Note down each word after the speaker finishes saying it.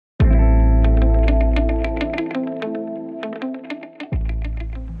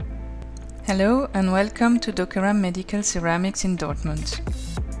Hello and welcome to Nacera Medical Ceramics in Dortmund.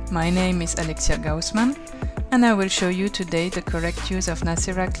 My name is Alexia Gaussmann and I will show you today the correct use of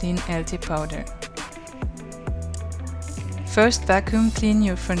Nacera Clean LT powder. First, vacuum clean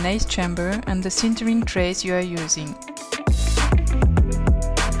your furnace chamber and the sintering trays you are using.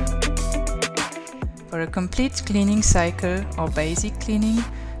 For a complete cleaning cycle or basic cleaning,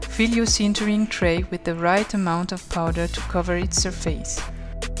 fill your sintering tray with the right amount of powder to cover its surface.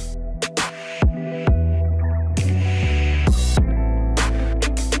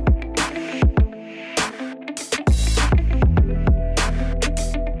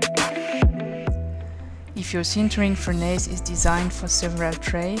 If your sintering furnace is designed for several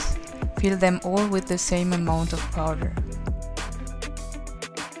trays, fill them all with the same amount of powder.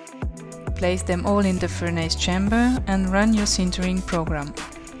 Place them all in the furnace chamber and run your sintering program.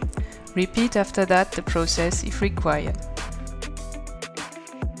 Repeat after that the process if required.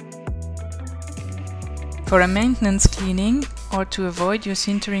 For a maintenance cleaning or to avoid your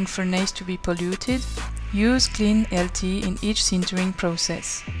sintering furnace to be polluted, use Clean LT in each sintering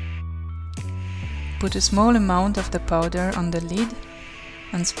process. Put a small amount of the powder on the lid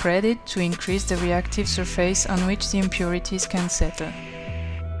and spread it to increase the reactive surface on which the impurities can settle.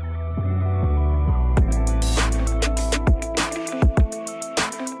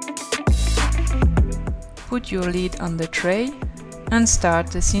 Put your lid on the tray and start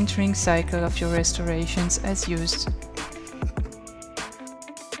the sintering cycle of your restorations as used.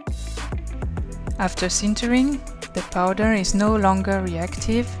 After sintering, the powder is no longer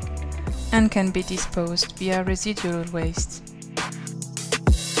reactive and can be disposed via residual waste.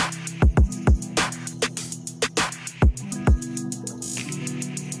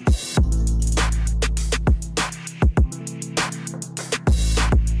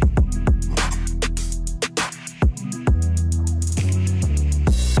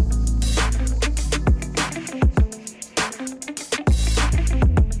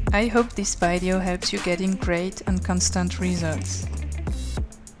 I hope this video helps you getting great and constant results.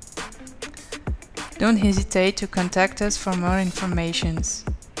 Don't hesitate to contact us for more information.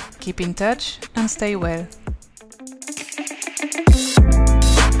 Keep in touch and stay well.